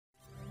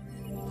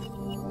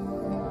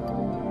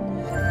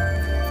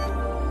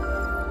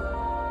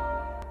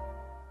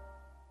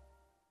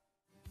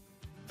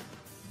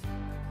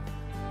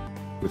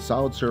With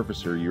Solid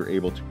Surfacer, you're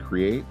able to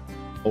create,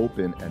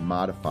 open, and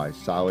modify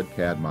solid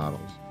CAD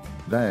models,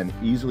 then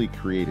easily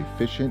create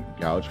efficient,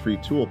 gouge-free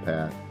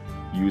toolpath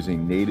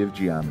using native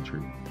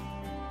geometry.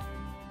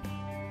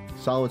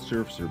 Solid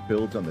Surfacer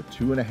builds on the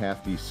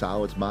 2.5D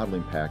solids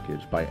modeling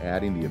package by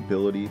adding the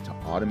ability to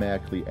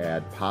automatically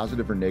add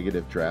positive or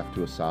negative draft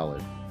to a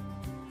solid.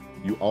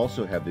 You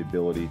also have the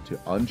ability to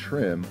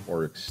untrim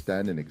or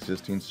extend an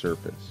existing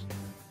surface.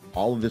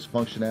 All of this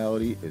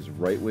functionality is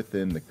right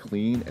within the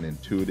clean and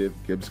intuitive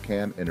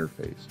GibbsCAM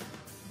interface.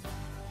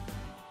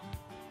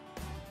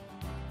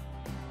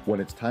 When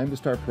it's time to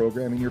start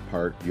programming your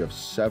part, you have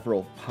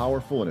several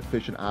powerful and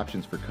efficient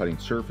options for cutting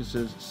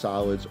surfaces,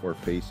 solids, or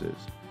faces.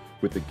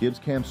 With the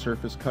GibbsCAM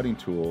surface cutting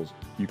tools,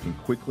 you can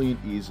quickly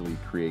and easily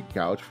create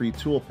gouge-free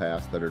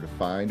toolpaths that are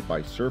defined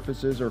by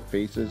surfaces or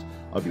faces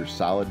of your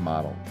solid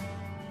model.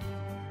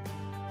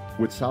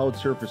 With Solid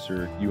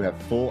Surfacer, you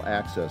have full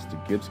access to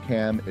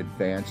GibbsCAM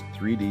advanced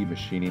 3D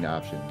machining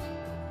options.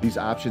 These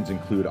options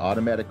include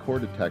automatic core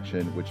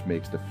detection, which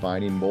makes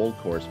defining mold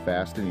cores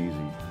fast and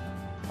easy,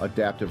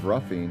 adaptive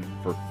roughing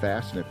for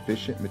fast and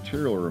efficient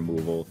material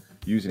removal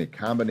using a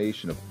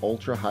combination of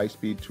ultra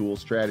high-speed tool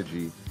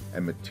strategy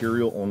and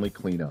material-only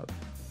cleanup.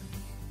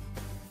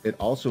 It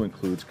also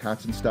includes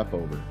constant step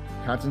over.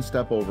 Constant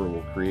step over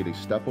will create a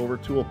step over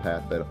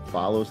toolpath that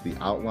follows the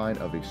outline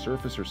of a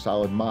surface or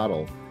solid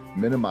model,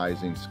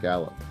 minimizing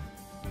scallop.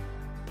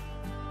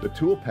 The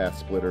toolpath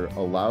splitter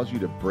allows you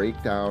to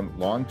break down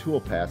long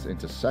toolpaths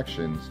into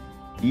sections,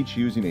 each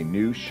using a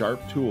new sharp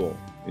tool,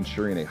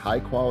 ensuring a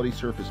high-quality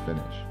surface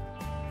finish.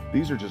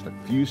 These are just a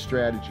few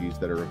strategies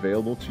that are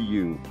available to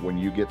you when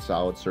you get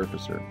Solid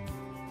Surfacer.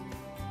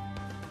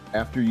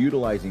 After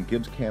utilizing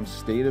GibbsCAM's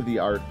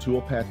state-of-the-art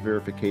toolpath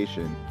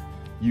verification,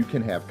 you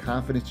can have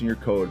confidence in your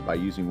code by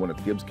using one of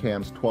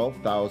GibbsCAM's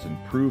 12,000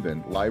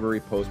 proven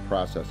library post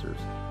processors,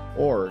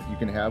 or you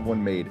can have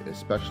one made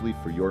especially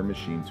for your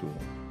machine tool.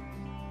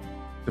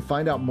 To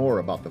find out more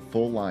about the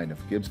full line of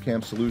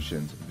GibbsCAM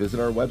solutions, visit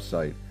our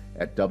website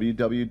at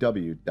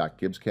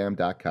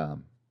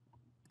www.gibbscam.com.